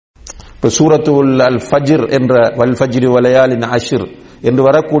இப்ப சூரத்துல் அல் ஃபஜ்ர் என்ற வல் ஃபஜ்ரி வலயாலின் அஷ்ர் என்று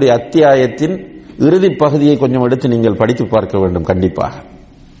வரக்கூடிய அத்தியாயத்தின் இறுதி பகுதியை கொஞ்சம் எடுத்து நீங்கள் படித்து பார்க்க வேண்டும். கண்டிப்பாக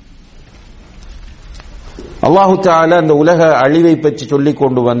அல்லாஹு தஆலா அந்த உலக அழிவை பற்றி சொல்லிக்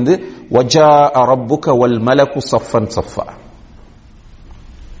கொண்டு வந்து வஜாஅ ரப்புக வல் மலகு ஸஃபன் ஸஃபா,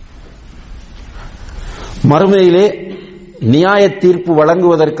 மறுமையிலே நியாய தீர்ப்பு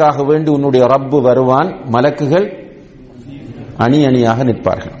வழங்குவதற்காக வேண்டி உன்னுடைய ரப்பு வருவான், மலக்குகள் அணி அணியாக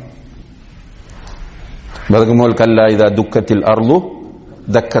நிற்பார்கள். பதகுமோல் கல்லா இதா துக்கத்தில் அர்லு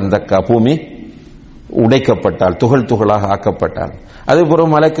தக்கன் தக்கா, பூமி உடைக்கப்பட்டால் துகள் துகளாக ஆக்கப்பட்டால் அதேபோல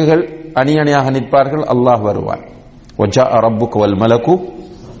மலக்குகள் அணி அணியாக நிற்பார்கள், அல்லாஹ் வருவான். வஜாஅ ரப்புக வல் மலகு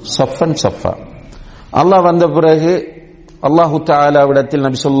ஸஃபன் ஸஃபா. அல்லாஹ் வந்த பிறகு அல்லாஹு தஆலாவிடத்தில்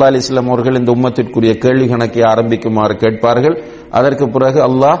நபி ஸல்லல்லாஹு அலைஹி வஸல்லம் அவர்கள் இந்த உம்மத்திற்குரிய கேள்வி கணக்கை ஆரம்பிக்குமாறு கேட்பார்கள். அதற்கு பிறகு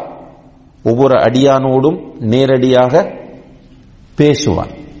அல்லாஹ் ஒவ்வொரு அடியானோடும் நேரடியாக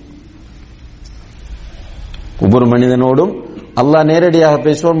பேசுவான். ஒவ்வொரு மனிதனோடும் அல்லாஹ் நேரடியாக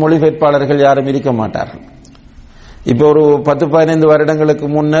பேசுவான். மொழிபெயர்ப்பாளர்கள் யாரும் இருக்க மாட்டார்கள். இப்ப ஒரு 10-15 வருடங்களுக்கு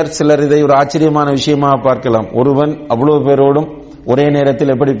முன்னர் சிலர் இதை ஒரு ஆச்சரியமான விஷயமாக பார்க்கலாம். ஒருவன் அவ்வளவு பேரோடும் ஒரே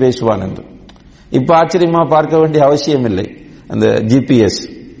நேரத்தில் எப்படி பேசுவான் என்று. இப்ப ஆச்சரியமா பார்க்க வேண்டிய அவசியம் இல்லை. அந்த ஜிபிஎஸ்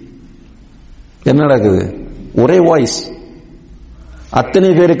என்ன நடக்குது, ஒரே வாய்ஸ்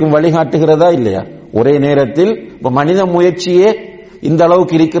அத்தனை பேருக்கும் வழிகாட்டுகிறதா இல்லையா? ஒரே நேரத்தில் மனித முயற்சியே இந்த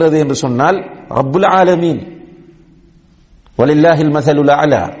அளவுக்கு இருக்கிறது என்று சொன்னால் ரப்புல் ஆலமீன் வலில்லாஹில் மஸலுல்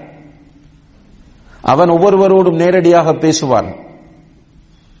அலா, அவன் ஒவ்வொருவரோடும் நேரடியாக பேசுவான்.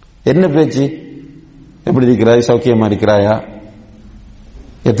 என்ன பேச்சு? எப்படி இருக்கிறாய், சௌக்கியமா இருக்கிறாயா,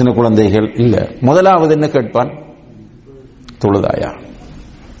 எத்தனை குழந்தைகள், இல்ல. முதலாவது என்ன கேட்பான்? தொழுதாயா.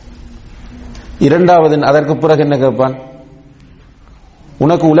 இரண்டாவது அதற்கு பிறகு என்ன கேட்பான்?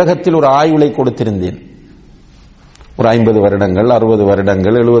 உனக்கு உலகத்தில் ஒரு ஆயுளை கொடுத்திருந்தேன், ஒரு 50 வருடங்கள் 60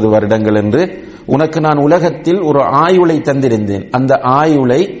 வருடங்கள் 70 வருடங்கள் என்று உனக்கு நான் உலகத்தில் ஒரு ஆயுளை தந்திருந்தேன், அந்த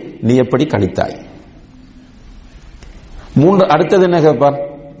ஆயுளை நீ எப்படி கழித்தாய்? அடுத்தது என்ன கேட்பான்?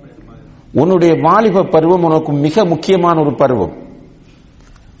 உன்னுடைய வாலிப பருவம் உனக்கு மிக முக்கியமான ஒரு பருவம்,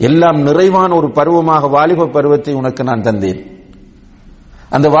 எல்லாம் நிறைவான ஒரு பருவமாக வாலிப பருவத்தை உனக்கு நான் தந்தேன்,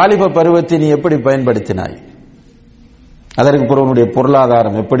 அந்த வாலிப பருவத்தை நீ எப்படி பயன்படுத்தினாய்? அதற்கு பிறகு உன்னுடைய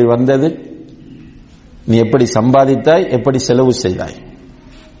பொருளாதாரம் எப்படி வந்தது, நீ எப்படி சம்பாதித்தாய், எப்படி செலவு செய்தாய்?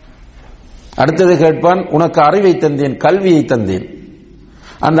 அடுத்தது கேட்பான், உனக்கு அறிவை தந்தேன், கல்வியை தந்தேன்,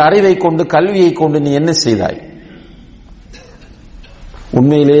 அந்த அறிவை கொண்டு கல்வியை கொண்டு நீ என்ன செய்தாய்?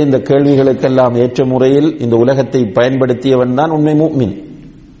 உண்மையிலே இந்த கேள்விகளுக்கெல்லாம் ஏற்ற முறையில் இந்த உலகத்தை பயன்படுத்தியவன் தான் உண்மை முஃமின்.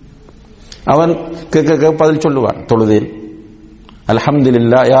 அவன் கேட்க பதில் சொல்லுவான், தொழுதேன்,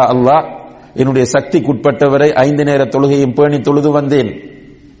 அல்ஹம்துலில்லாஹ், யா அல்லாஹ் என்னுடைய சக்திக்குட்பட்டவரை 5 நேர தொழுகையும் பேணி தொழுது வந்தேன்.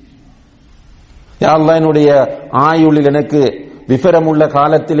 யா அல்லாஹ் என்னுடைய ஆயுளில் எனக்கு விபரமுள்ள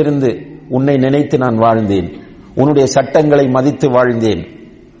காலத்திலிருந்து உன்னை நினைத்து நான் வாழ்ந்தேன், உன்னுடைய சட்டங்களை மதித்து வாழ்ந்தேன்.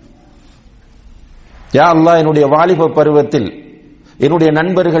 யா அல்லாஹ் என்னுடைய வாலிப பருவத்தில் என்னுடைய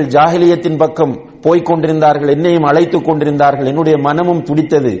நண்பர்கள் ஜாஹிலியத்தின் பக்கம் போய்க் கொண்டிருந்தார்கள், என்னையும் அழைத்துக் கொண்டிருந்தார்கள், என்னுடைய மனமும்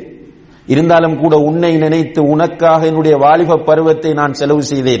துடித்தது. இருந்தாலும் கூட உன்னை நினைத்து உனக்காக என்னுடைய வாலிப பருவத்தை நான் செலவு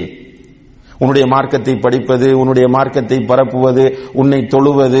செய்தேன். உன்னுடைய மார்க்கத்தை படிப்பது, உன்னுடைய மார்க்கத்தை பரப்புவது, உன்னை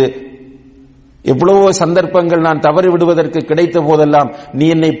தொழுவது, எவ்வளவோ சந்தர்ப்பங்கள் நான் தவறி விடுவதற்கு கிடைத்த போதெல்லாம் நீ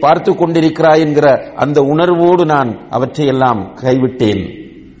என்னை பார்த்து கொண்டிருக்கிறாய் என்கிற அந்த உணர்வோடு நான் அவற்றையெல்லாம் கைவிட்டேன்.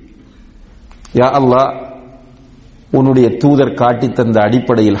 யா அல்லாஹ் உன்னுடைய தூதர் காட்டித் தந்த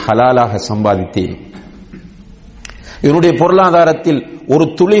அடிப்படையில் ஹலாலாக சம்பாதித்தேன். என்னுடைய பொருளாதாரத்தில் ஒரு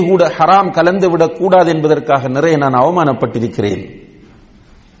துளி கூட ஹராம் கலந்துவிடக் கூடாது என்பதற்காக நிறைய நான் அவமானப்பட்டிருக்கிறேன்,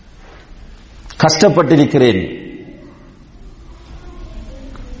 கஷ்டப்பட்டிருக்கிறேன்.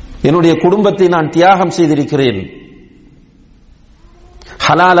 என்னுடைய குடும்பத்தை நான் தியாகம் செய்திருக்கிறேன்.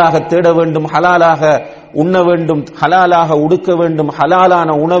 ஹலாலாக தேட வேண்டும், ஹலாலாக உண்ண வேண்டும், ஹலாலாக உடுக்க வேண்டும், ஹலாலான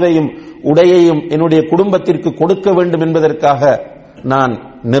உணவையும் உடையையும் என்னுடைய குடும்பத்திற்கு கொடுக்க வேண்டும் என்பதற்காக நான்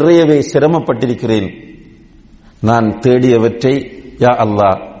நிறையவே சிரமப்பட்டிருக்கிறேன். நான் தேடியவற்றை யா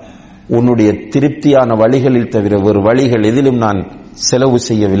அல்லாஹ் உன்னுடைய திருப்தியான வழிகளில் தவிர வேறு வழிகள் எதிலும் நான் செலவு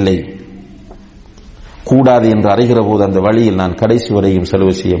செய்யவில்லை. கூடாது என்று அறிகிற போது அந்த வழியில் நான் கடைசி வரையும்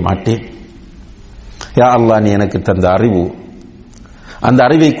செலவு செய்ய மாட்டேன். யா அல்லாஹ் நீ எனக்கு தந்த அறிவு, அந்த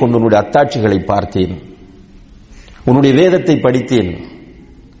அறிவை கொண்டு உன்னுடைய அத்தாட்சிகளை பார்த்தேன், உன்னுடைய வேதத்தை படித்தேன்,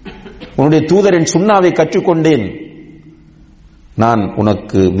 உன்னுடைய தூதரின் சுன்னாவை கற்றுக்கொண்டேன். நான்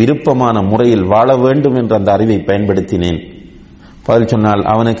உனக்கு விருப்பமான முறையில் வாழ வேண்டும் என்ற அந்த அறிவை பயன்படுத்தினேன். பதில் சொன்னால்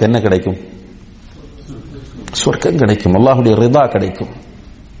அவனுக்கு என்ன கிடைக்கும்? சொர்க்கம் கிடைக்கும், அல்லாஹ்வுடைய ரிதா கிடைக்கும்.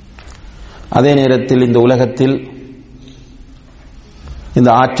 அதே நேரத்தில் இந்த உலகத்தில் இந்த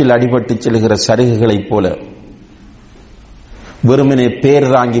ஆற்றில் அடிபட்டு செல்கிற சருகுகளைப் போல வெறுமனே பேர்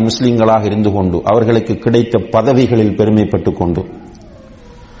தாங்கி முஸ்லிம்களாக இருந்து கொண்டு, அவர்களுக்கு கிடைத்த பதவிகளில் பெருமைப்பட்டுக் கொண்டு,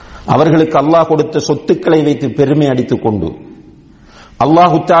 அவர்களுக்கு அல்லாஹ் கொடுத்த சொத்துக்களை வைத்து பெருமை அடித்துக் கொண்டு,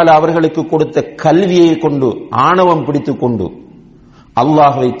 அல்லாஹு தஆலா அவர்களுக்கு கொடுத்த கல்வியை கொண்டு ஆணவம் பிடித்துக் கொண்டு,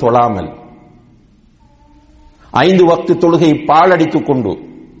 அல்லாஹ்வை தொழாமல் 5 வக்து தொழுகை பாழடித்துக் கொண்டு,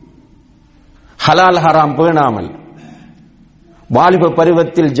 ஹலால் ஹராம் பேணாமல், வாலிப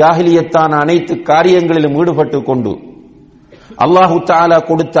பருவத்தில் ஜாஹிலியத்தான அனைத்து காரியங்களிலும் ஈடுபட்டுக் கொண்டு, அல்லாஹு தஆலா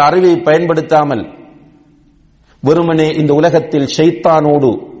கொடுத்த அறிவை பயன்படுத்தாமல் வெறுமனே இந்த உலகத்தில் ஷைத்தானோடு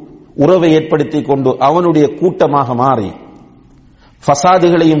உறவை ஏற்படுத்திக் கொண்டு அவனுடைய கூட்டமாக மாறி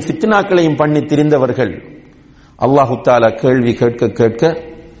ஃபசாதுகளையும் ஃபித்னாக்களையும் பண்ணி திரிந்தவர்கள் அல்லாஹு தஆலா கேள்வி கேட்க கேட்க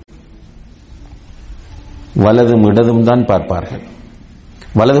வலதும் இடதும் தான் பார்ப்பார்கள்.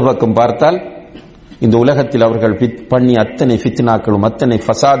 வலது பக்கம் பார்த்தால் இந்த உலகத்தில் அவர்கள் பண்ணி அத்தனை ஃபித்னாக்களும் அத்தனை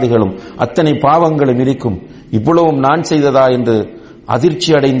ஃபசாதுகளும் அத்தனை பாவங்களும் இருக்கும். இவ்வளவும் நான் செய்ததா என்று அதிர்ச்சி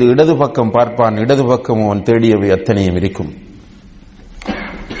அடைந்து இடது பக்கம் பார்ப்பான். இடது பக்கம் அவன் தேடியவை அத்தனையும் இருக்கும்.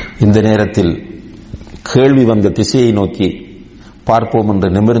 இந்த நேரத்தில் கேள்வி வந்த திசையை நோக்கி பார்ப்போம் என்று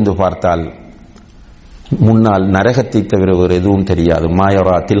நிமிர்ந்து பார்த்தால் முன்னால் நரகத்தை தவிர வேறு எதுவும் தெரியாது.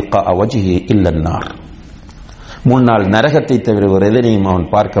 மாயரா தில்கா வஜ்ஹி இல்லன்னார். முன்னால் நரகத்தை தவிர வேறு எதனையும் அவன்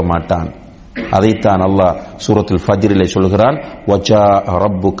பார்க்க மாட்டான். அதைத்தான் அல்லாஹ் சூரத்துல் ஃபஜ்ரிலே சொல்கிறான், வஜாஅ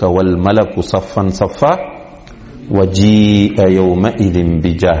ரப்புக வல் மலகு ஸஃபன் ஸஃபா வஜீஅ யௌமஇதின்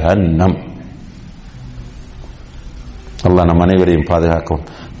பிஜஹன்னம். அல்லாஹ் நம் அனைவரையும் பாதுகாக்கும்.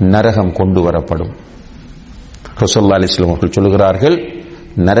 நரகம் கொண்டு வரப்படும். ரசூலுல்லாஹி அலைஹி வஸல்லம் அவர்கள் சொல்கிறார்கள்,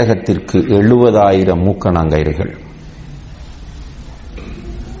 நரகத்திற்கு 70,000 மூக்கணாங்கயிறுகள்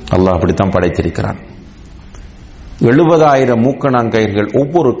அல்லாஹ் அப்படித்தான் படைத்திருக்கிறான். 70,000 மூக்கணாங்கயிர்கள்,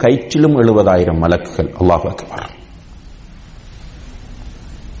 ஒவ்வொரு கயிற்றிலும் 70,000 மலக்குகள். அல்லாஹ் அக்பர்.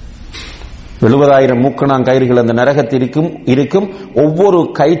 70,000 மூக்கணாங்கயிர்கள் அந்த நரகத்திற்கும் இருக்கும். ஒவ்வொரு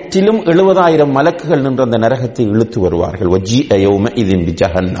கயிற்றிலும் 70,000 மலக்குகள் நின்று அந்த நரகத்தை இழுத்து வருவார்கள். வஜீஅ யௌமஇதின்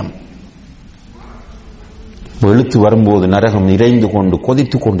பிஜஹன்னம். இழுத்து வரும்போது நரகம் நிறைந்து கொண்டு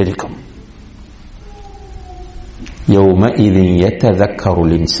கொதித்துக் கொண்டிருக்கும். யௌமஇதின்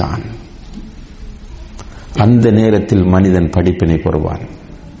யததக்கருல் இன்சான். அந்த நேரத்தில் மனிதன் படிப்பினை பெறுவான்.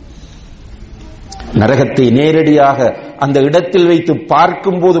 நரகத்தை நேரடியாக அந்த இடத்தில் வைத்து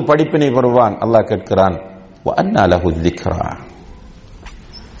பார்க்கும் போது படிப்பினை பெறுவான். அல்லாஹ் கேட்கிறான், வஅன்னா லஹு ذிக்ரா.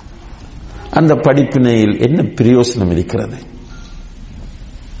 அந்த படிப்பினையில் என்ன பிரயோசனம் இருக்கிறது?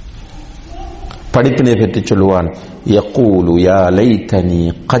 படிப்பினை பற்றி சொல்லுவான், யகூலு யா லைதனி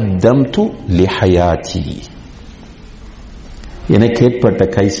கத்தம்து லிஹயாதி. எனக்கு ஏற்பட்ட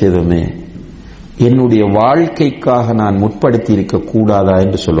கை சேதமே, என்னுடைய வாழ்க்கைக்காக நான் முற்படுத்தி இருக்க கூடாதா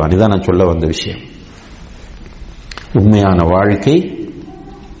என்று சொல்வான். இதான் நான் சொல்ல வந்த விஷயம். உண்மையான வாழ்க்கை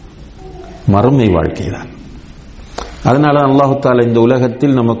மறுமை வாழ்க்கை தான். அதனால அல்லாஹு தஆலா இந்த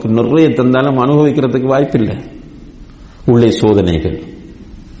உலகத்தில் நமக்கு நிறைய தந்தாலும் அனுபவிக்கிறதுக்கு வாய்ப்பில்லை. உள்ளே சோதனைகள்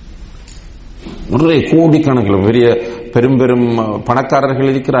நிறைய, கோடிக்கணக்கில் பெரிய பெரும் பெரும்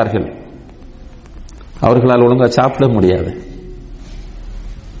பணக்காரர்கள் இருக்கிறார்கள். அவர்களால் ஒழுங்கா சாப்பிட முடியாது.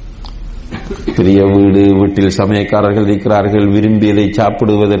 பெரிய வீடு, வீட்டில் சமயக்காரர்கள் இருக்கிறார்கள். விரும்பியதை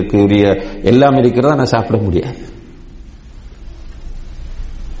சாப்பிடுவதற்கு உரிய எல்லாம் இருக்கிறதா, ஆனால் சாப்பிட முடியாது.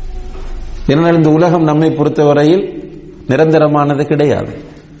 ஏனென்றால் இந்த உலகம் நம்மை பொறுத்தவரையில் நிரந்தரமானது கிடையாது.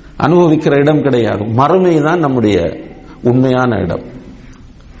 அனுபவிக்கிற இடம் கிடையாது. மறுமை தான் நம்முடைய உண்மையான இடம்.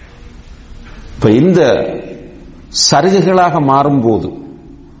 இப்ப இந்த சருகுகளாக மாறும்போது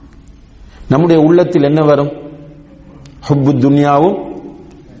நம்முடைய உள்ளத்தில் என்ன வரும்? ஹுப்பு துன்யாவும்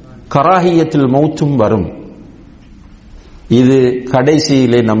கராஹியத்தில் மௌத்தும் வரும். இது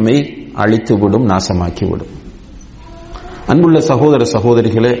கடைசியிலே நம்மை அழித்துவிடும், நாசமாக்கிவிடும். அன்புள்ள சகோதர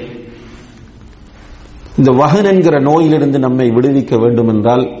சகோதரிகளே, இந்த வஹன் என்கிற நோயிலிருந்து நம்மை விடுவிக்க வேண்டும்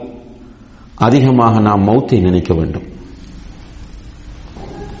என்றால் அதிகமாக நாம் மௌத்தை நினைக்க வேண்டும்.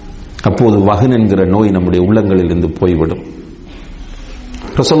 அப்போது வஹன் என்கிற நோய் நம்முடைய உள்ளங்களில் இருந்து போய்விடும்.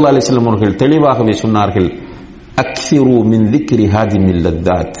 ரசூலுல்லாஹி அலைஹி வஸல்லம் அவர்கள் தெளிவாகவே சொன்னார்கள், அக்ஸிரு மின் ذிக்ரி ஹாதிமில்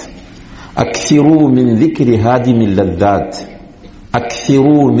லத்தாத், அக்ஸிரு மின் ذிக்ரி ஹாதிமில் லத்தாத்,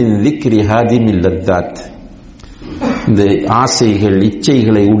 அக்ஸிரு மின் ذிக்ரி ஹாதிமில் லத்தாத். இந்த ஆசைகள்,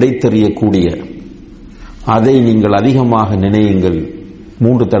 இச்சைகளை உடைத்தெறியக்கூடிய அதை நீங்கள் அதிகமாக நினையுங்கள்.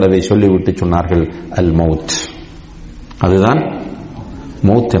 3 தடவை சொல்லிவிட்டு சொன்னார்கள், அல் மௌத். அதுதான்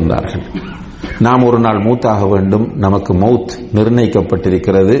மௌத் என்றார்கள். நாம் ஒரு நாள் மௌத்தாக வேண்டும். நமக்கு மௌத்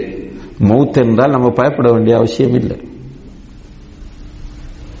நிர்ணயிக்கப்பட்டிருக்கிறது. மௌத் என்றால் நம்ம பயப்பட வேண்டிய அவசியம் இல்லை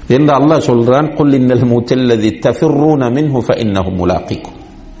என்று அல்லாஹ் சொல்றான். குல் இன்னல் மௌத்தல்லதி தஃபிர்ரூன மின்ஹு ஃபஇன்னஹு முலாகிக்கும்.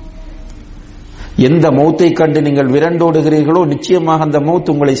 எந்த மௌத்தை கண்டு நீங்கள் விரண்டோடுகிறீர்களோ நிச்சயமாக அந்த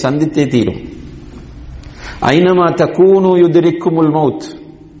மௌத் உங்களை சந்தித்தே தீரும். ஐனமா தகூனு யுத்ரிக்குமுல் மௌத்,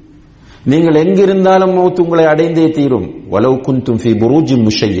 நீங்கள் எங்கிருந்தாலும் மௌத் உங்களை அடைந்தே தீரும். வலவ் குன்தும் ஃபீ புரூஜின்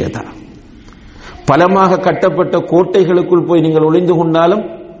முஷய்யதா, பலமாக கட்டப்பட்ட கோட்டைகளுக்குள் போய் நீங்கள் ஒளிந்து கொண்டாலும்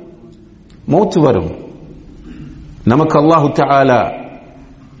மௌத் வரும். நமக்கு அல்லாஹு தஆலா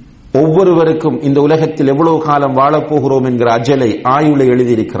ஒவ்வொருவருக்கும் இந்த உலகத்தில் எவ்வளவு காலம் வாழப்போகிறோம் என்கிற அஜலை, ஆயுளை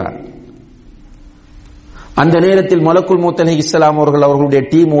எழுதியிருக்கிறார். அந்த நேரத்தில் மலக்குல் மௌத் அலைஹிஸ்ஸலாம் அவர்கள் அவர்களுடைய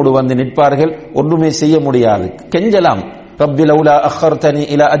டீமோடு வந்து நிற்பார்கள். ஒன்றுமே செய்ய முடியாது. கெஞ்சலாம், ரப்பி லௌலா அഖர்தனி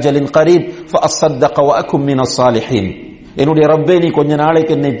இலா அஜலின் கரீப் ஃபஅஸ்ஸதக வஅகும் மினஸ் ஸாலிஹீன், என்னுடைய ரப்பே நீ கொஞ்ச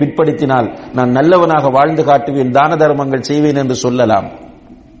நாளைக்கு என்னை பிற்படுத்தினால் நான் நல்லவனாக வாழ்ந்து காட்டுவேன், தான தர்மங்கள் செய்வேன் என்று சொல்லலாம்.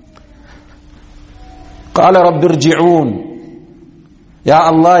 கால ரப்பிர்ஜிஊன், யா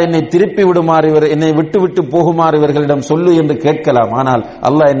அல்லாஹ் என்னை திருப்பி விடுமாறு, என்னை விட்டு விட்டு போகுமாறு இவர்களிடம் சொல்லு என்று கேட்கலாம். ஆனால்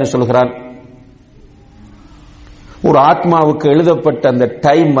அல்லாஹ் என்ன சொல்கிறான், ஒரு ஆத்மாவுக்கு எழுதப்பட்ட அந்த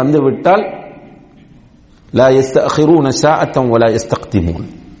டைம் வந்து விட்டால் லா யஸ்தஅখিরூன ஸாஅத்தன் வலா யஸ்தக்திமூன்,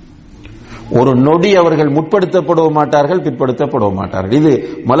 ஒரு நொடி அவர்கள் முற்படுத்தப்பட மாட்டார்கள், பிற்படுத்தப்பட மாட்டார்கள். இது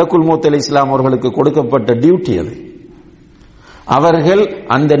மலக்குல் மௌத் அலைஹிஸ்ஸலாம் அவர்களுக்கு கொடுக்கப்பட்ட டியூட்டி. அது அவர்கள்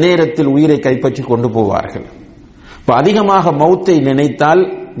அந்த நேரத்தில் உயிரை கைப்பற்றி கொண்டு போவார்கள். இப்ப அதிகமாக மௌத்தை நினைத்தால்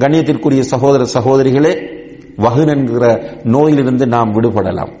கண்ணியத்திற்குரிய சகோதர சகோதரிகளே, வஹன் என்கிற நோயிலிருந்து நாம்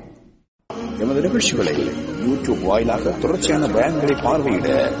விடுபடலாம். எமது நிகழ்ச்சிகளை யூடியூப் வாயிலாக தொடர்ச்சியான பயான்களை பார்வையிட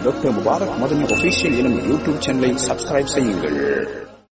டாக்டர் முபாரக் மதனி ஆஃபீஷியல் எனும் யூடியூப் சேனலை சப்ஸ்கிரைப் செய்யுங்கள்.